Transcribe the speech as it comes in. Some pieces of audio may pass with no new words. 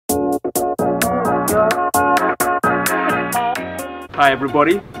Hi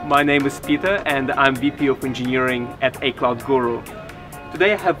everybody, my name is Peter and I'm VP of Engineering at A Cloud Guru.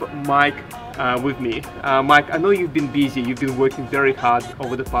 Today I have Mike with me. Mike, I know you've been busy, you've been working very hard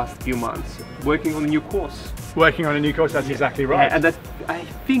over the past few months, working on a new course. Working on a new course, that's exactly right. Yeah, and I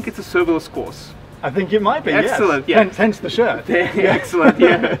think it's a serverless course. I think it might be, excellent, yes. Yeah. Hence the shirt. Excellent,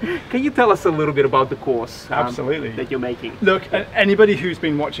 yeah. Can you tell us a little bit about the course Absolutely. That you're making? Look, anybody who's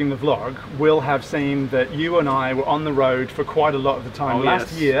been watching the vlog will have seen that you and I were on the road for quite a lot of the time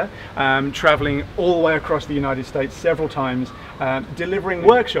last year, traveling all the way across the United States several times, delivering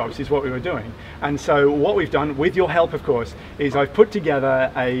workshops is what we were doing. And so what we've done, with your help of course, is I've put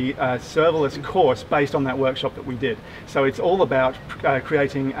together a serverless course based on that workshop that we did. So it's all about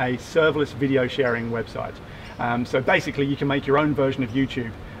creating a serverless video sharing website. So basically you can make your own version of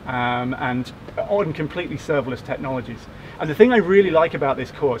YouTube and on completely serverless technologies. And the thing I really like about this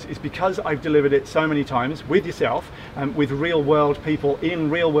course is because I've delivered it so many times with yourself, with real world people in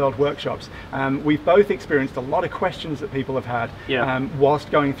real world workshops, we've both experienced a lot of questions that people have had whilst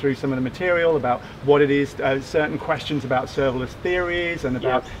going through some of the material about what it is, certain questions about serverless theories and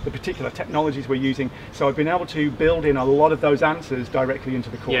about the particular technologies we're using. So I've been able to build in a lot of those answers directly into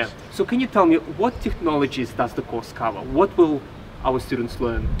the course. Yeah. So can you tell me what technologies does the course cover? What will our students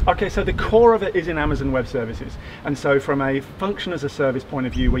learn? Okay, so the core of it is in Amazon Web Services, and so from a function as a service point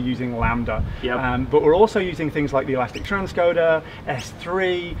of view, we're using Lambda, but we're also using things like the Elastic Transcoder,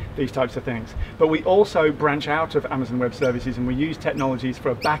 S3, these types of things. But we also branch out of Amazon Web Services and we use technologies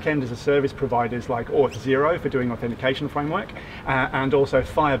for backend as a service providers like Auth0 for doing authentication framework, and also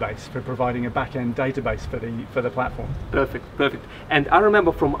Firebase for providing a backend database for the platform. Perfect, perfect. And I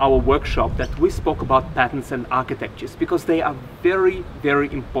remember from our workshop that we spoke about patterns and architectures because they are very,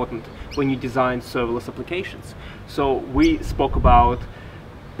 very important when you design serverless applications. So we spoke about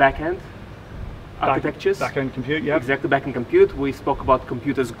backend architectures. Backend compute, yeah. Exactly, backend compute. We spoke about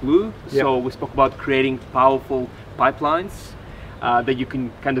compute as glue. So we spoke about creating powerful pipelines that you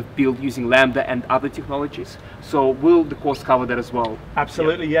can kind of build using Lambda and other technologies. So will the course cover that as well?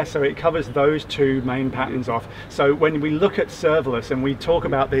 Absolutely, yes. So it covers those two main patterns off. So when we look at serverless, and we talk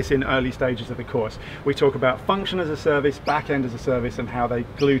about this in early stages of the course, we talk about function as a service, backend as a service, and how they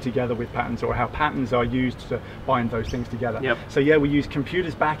glue together with patterns, or how patterns are used to bind those things together. So yeah, we use compute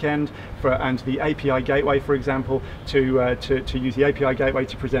as backend and the API gateway, for example, to use the API gateway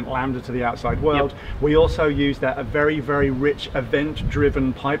to present Lambda to the outside world. We also use that very, very rich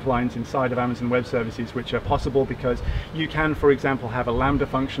event-driven pipelines inside of Amazon Web Services, which are possible because you can, for example, have a Lambda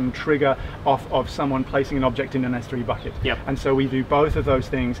function trigger off of someone placing an object in an S3 bucket. And so we do both of those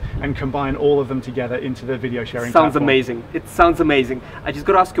things and combine all of them together into the video sharing platform. Sounds amazing. It sounds amazing. I just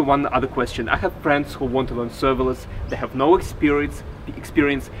got to ask you one other question. I have friends who want to learn serverless. They have no experience.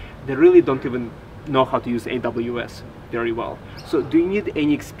 They really don't even know how to use AWS very well. So do you need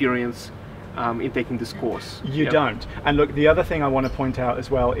any experience in taking this course? You don't. And look, the other thing I want to point out as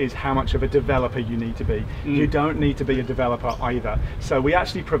well is how much of a developer you need to be. You don't need to be a developer either. So we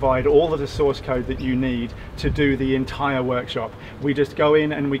actually provide all of the source code that you need to do the entire workshop. We just go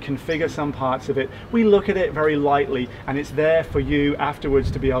in and we configure some parts of it. We look at it very lightly and it's there for you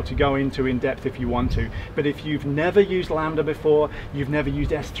afterwards to be able to go into in depth if you want to. But if you've never used Lambda before, you've never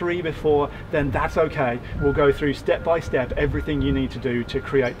used S3 before, then that's okay. We'll go through step by step everything you need to do to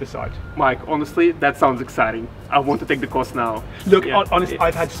create the site. Mike, honestly, that sounds exciting. I want to take the course now. Look, honestly,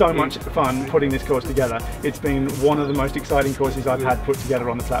 I've had so much fun putting this course together. It's been one of the most exciting courses I've had put together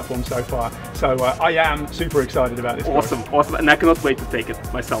on the platform so far. So I am super excited about this course. Awesome, and I cannot wait to take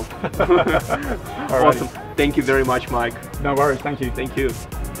it myself. Awesome. Thank you very much, Mike. No worries, thank you. Thank you.